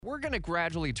we're going to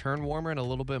gradually turn warmer and a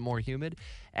little bit more humid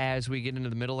as we get into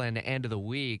the middle and end of the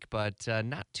week, but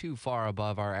not too far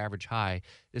above our average high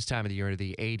this time of the year into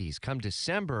the 80s. Come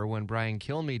December, when Brian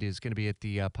Kilmeade is going to be at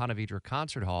the Ponte Vedra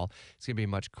Concert Hall, it's going to be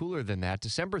much cooler than that.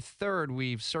 December 3rd,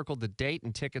 we've circled the date,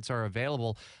 and tickets are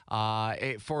available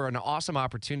for an awesome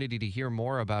opportunity to hear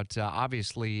more about,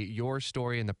 obviously, your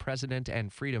story and the president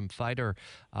and freedom fighter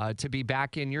to be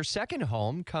back in your second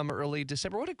home come early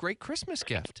December. What a great Christmas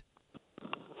gift.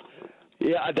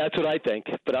 Yeah, that's what I think,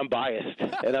 but I'm biased,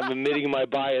 and I'm admitting my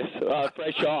bias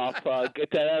fresh off.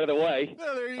 Get that out of the way.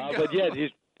 Well, there you go. But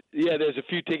there's a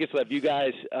few tickets left. You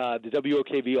guys, the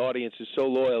WOKV audience is so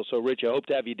loyal, so Rich, I hope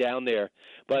to have you down there.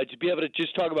 But to be able to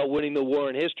just talk about winning the war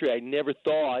in history, I never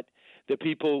thought that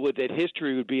people with that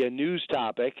history would be a news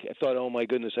topic. I thought, oh my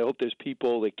goodness, I hope there's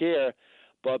people that care.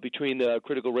 But between the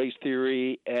critical race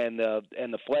theory and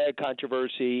the flag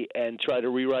controversy and try to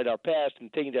rewrite our past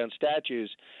and taking down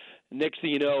statues, next thing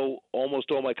you know, almost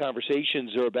all my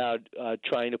conversations are about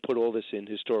trying to put all this in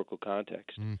historical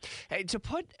context. Hey,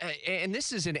 and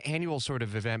this is an annual sort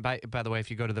of event. By the way, if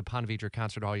you go to the Ponte Vedra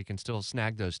Concert Hall, you can still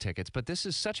snag those tickets. But this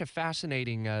is such a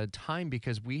fascinating time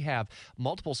because we have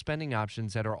multiple spending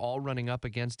options that are all running up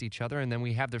against each other. And then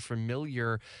we have the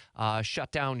familiar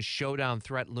shutdown showdown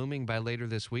threat looming by later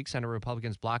this week. Senate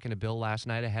Republicans blocking a bill last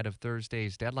night ahead of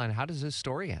Thursday's deadline. How does this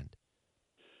story end?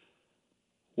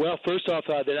 Well, first off,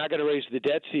 they're not going to raise the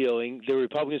debt ceiling. The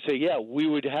Republicans say, yeah, we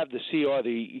would have the CR,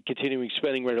 the continuing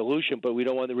spending resolution, but we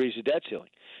don't want to raise the debt ceiling.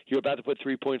 You're about to put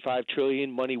 $3.5 trillion,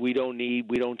 money we don't need.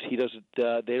 They don't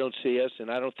see us,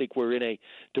 and I don't think we're in a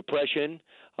depression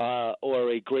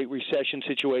or a great recession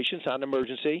situation. It's not an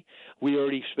emergency. We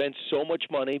already spent so much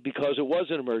money because it was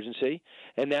an emergency,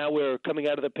 and now we're coming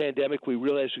out of the pandemic. We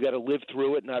realize we've got to live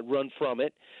through it, not run from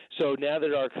it. So now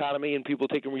that our economy and people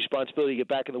taking responsibility to get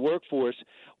back in the workforce,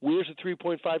 where's the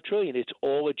 $3.5 trillion? It's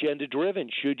all agenda-driven.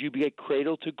 Should you get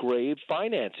cradle-to-grave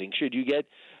financing? Should you get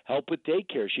help with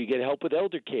daycare? Should you get help with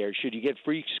elder care? Should you get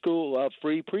free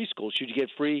preschool? Should you get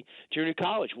free junior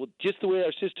college? Well, just the way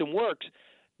our system works,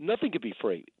 nothing could be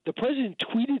free. The president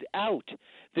tweeted out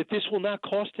that this will not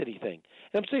cost anything.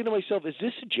 And I'm saying to myself, is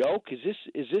this a joke? Is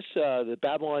this the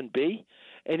Babylon Bee?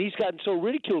 And he's gotten so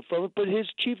ridiculed from it, but his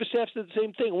chief of staff said the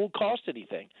same thing. It won't cost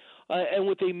anything. And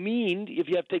what they mean, if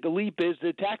you have to take a leap, is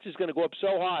the tax is going to go up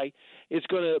so high, it's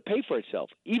going to pay for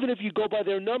itself. Even if you go by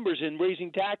their numbers in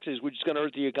raising taxes, which is going to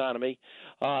hurt the economy,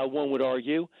 one would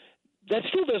argue, that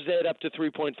still doesn't add up to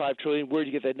 $3.5 trillion. Where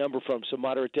do you get that number from? Some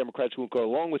moderate Democrats won't go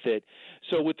along with it.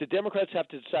 So what the Democrats have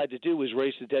to decide to do is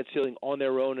raise the debt ceiling on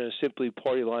their own in a simply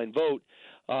party line vote.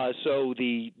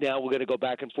 Now we're going to go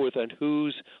back and forth on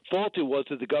whose fault it was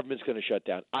that the government's going to shut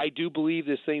down. I do believe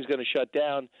this thing's going to shut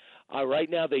down. Right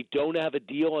now, they don't have a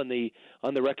deal on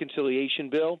the reconciliation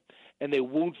bill, and they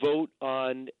won't vote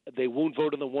on the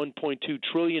 $1.2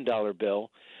 trillion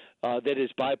bill that is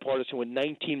bipartisan with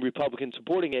 19 Republicans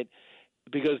supporting it,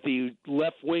 because the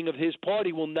left wing of his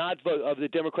party will not vote, of the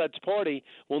Democrats' party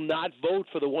will not vote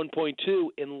for the 1.2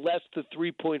 unless the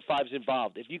 3.5 is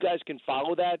involved. If you guys can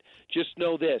follow that, just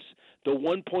know this: the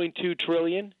 1.2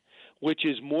 trillion, which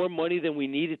is more money than we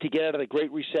needed to get out of the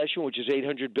Great Recession, which is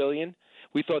 $800 billion.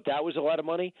 We thought that was a lot of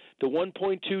money. The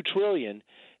 1.2 trillion,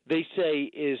 they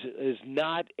say, is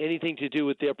not anything to do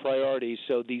with their priorities.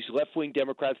 So these left-wing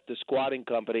Democrats, the squatting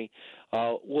company,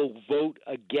 will vote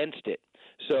against it.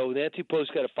 So Nancy Pelosi's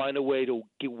got to find a way to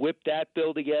whip that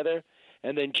bill together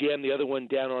and then jam the other one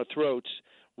down our throats.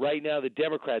 Right now, the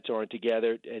Democrats aren't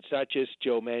together. It's not just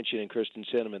Joe Manchin and Kristen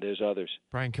Sinema. There's others.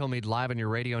 Brian Kilmeade live on your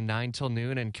radio 9 till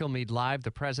noon. And Kilmeade Live,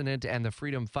 the President and the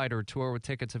Freedom Fighter Tour, with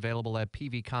tickets available at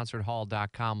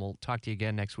pvconcerthall.com. We'll talk to you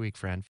again next week, friend.